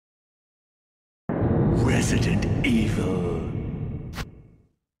Resident Evil.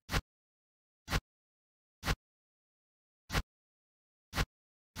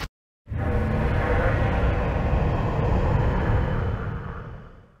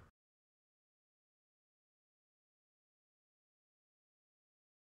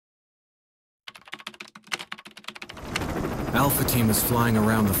 Alpha Team is flying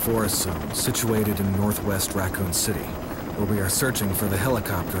around the forest zone, situated in northwest Raccoon City, where we are searching for the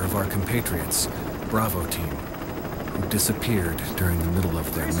helicopter of our compatriots, Bravo Team, who disappeared during the middle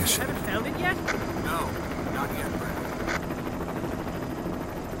of their mission. Haven't found it yet? No, not yet, Brad.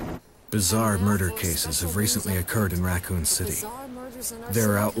 Bizarre murder cases have recently occurred in Raccoon City.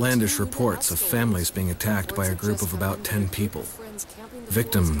 There are outlandish reports of families being attacked by a group of about 10 people.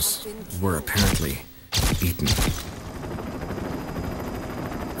 Victims were apparently eaten.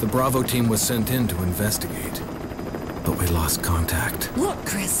 The Bravo Team was sent in to investigate, but we lost contact. Look,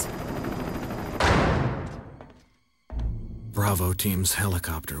 Chris! Bravo Team's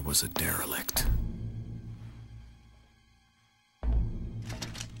helicopter was a derelict.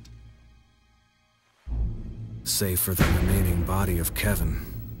 Save for the remaining body of Kevin.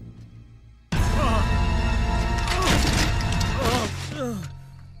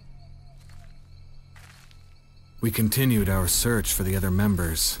 We continued our search for the other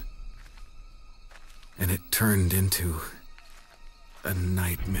members, and it turned into a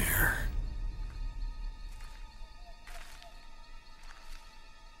nightmare.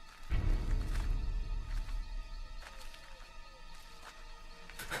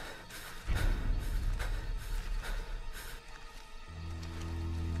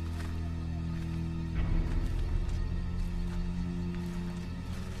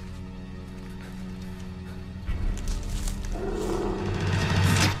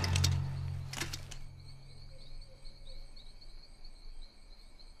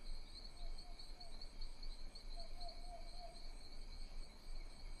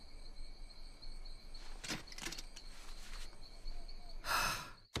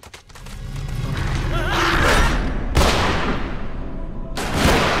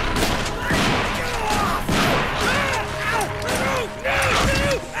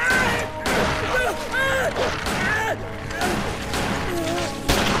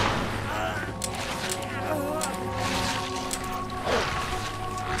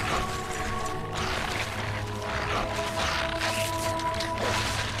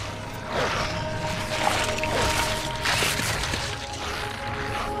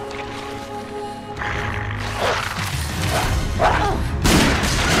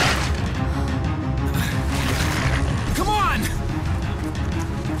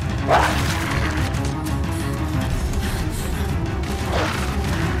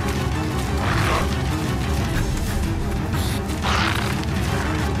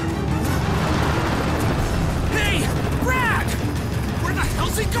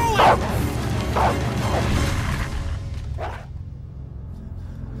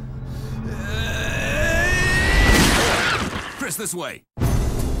 This way. Damn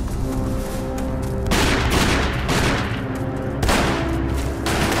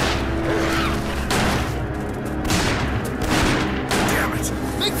it!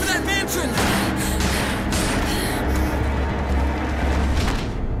 Make for that mansion!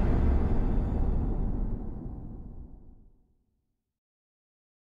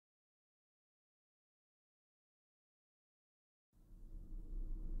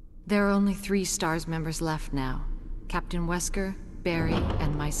 There are only 3 S.T.A.R.S members left now. Captain Wesker, Barry,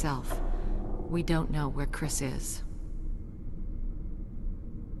 and myself. We don't know where Chris is.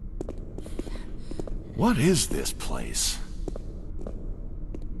 What is this place?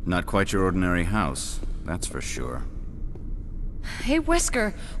 Not quite your ordinary house, that's for sure. Hey,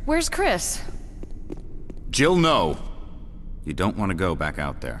 Wesker, where's Chris? Jill, no! You don't want to go back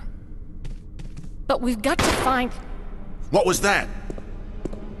out there. But we've got to find... What was that?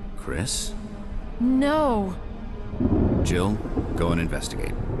 Chris? No. Jill, go and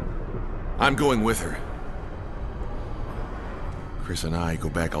investigate. I'm going with her. Chris and I go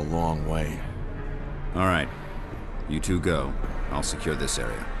back a long way. All right. You two go. I'll secure this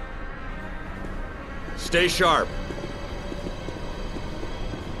area. Stay sharp.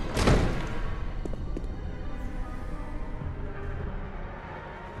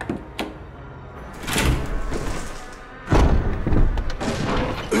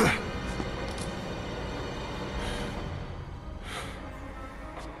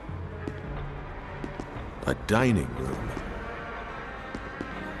 A dining room.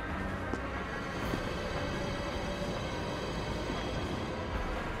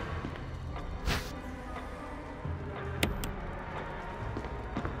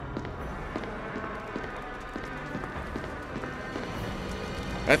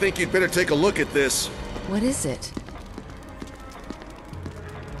 I think you'd better take a look at this. What is it?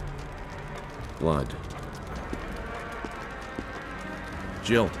 Blood.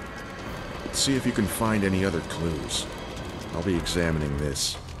 Jill, see if you can find any other clues. I'll be examining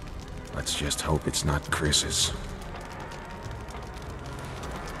this. Let's just hope it's not Chris's.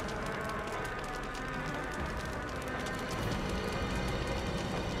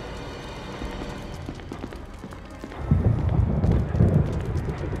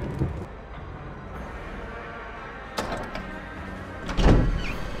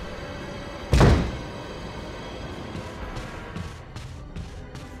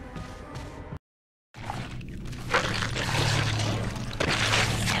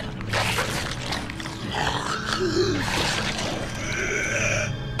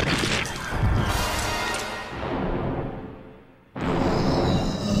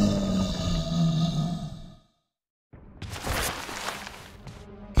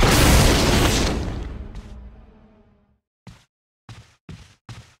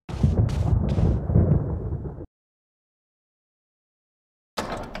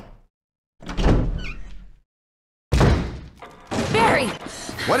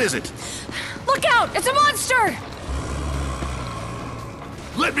 What is it? Look out! It's a monster!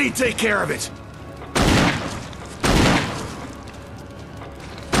 Let me take care of it!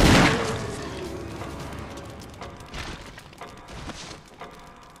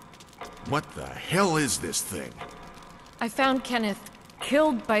 What the hell is this thing? I found Kenneth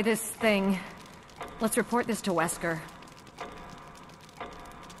killed by this thing. Let's report this to Wesker.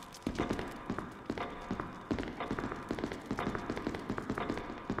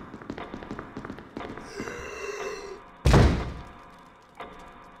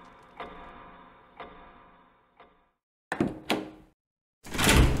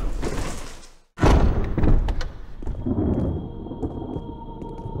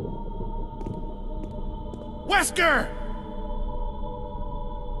 Wesker!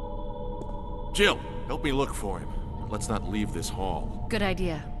 Jill, help me look for him. Let's not leave this hall. Good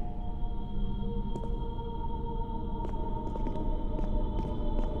idea.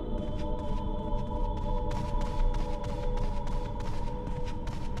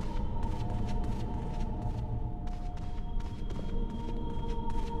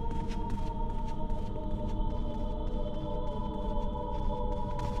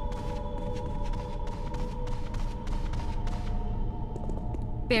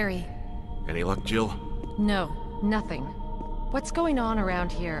 Barry. Any luck, Jill? No, nothing. What's going on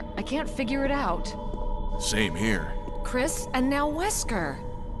around here? I can't figure it out. Same here. Chris, and now Wesker.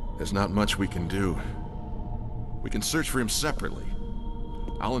 There's not much we can do. We can search for him separately.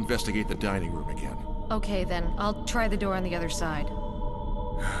 I'll investigate the dining room again. Okay then, I'll try the door on the other side.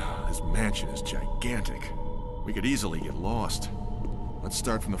 This mansion is gigantic. We could easily get lost. Let's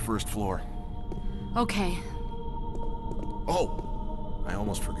start from the first floor. Okay. Oh! I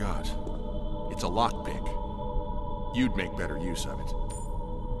almost forgot. It's a lockpick. You'd make better use of it.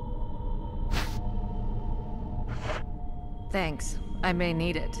 Thanks. I may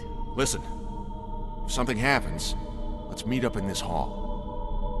need it. Listen, if something happens, let's meet up in this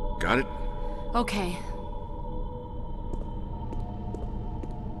hall. Got it? Okay.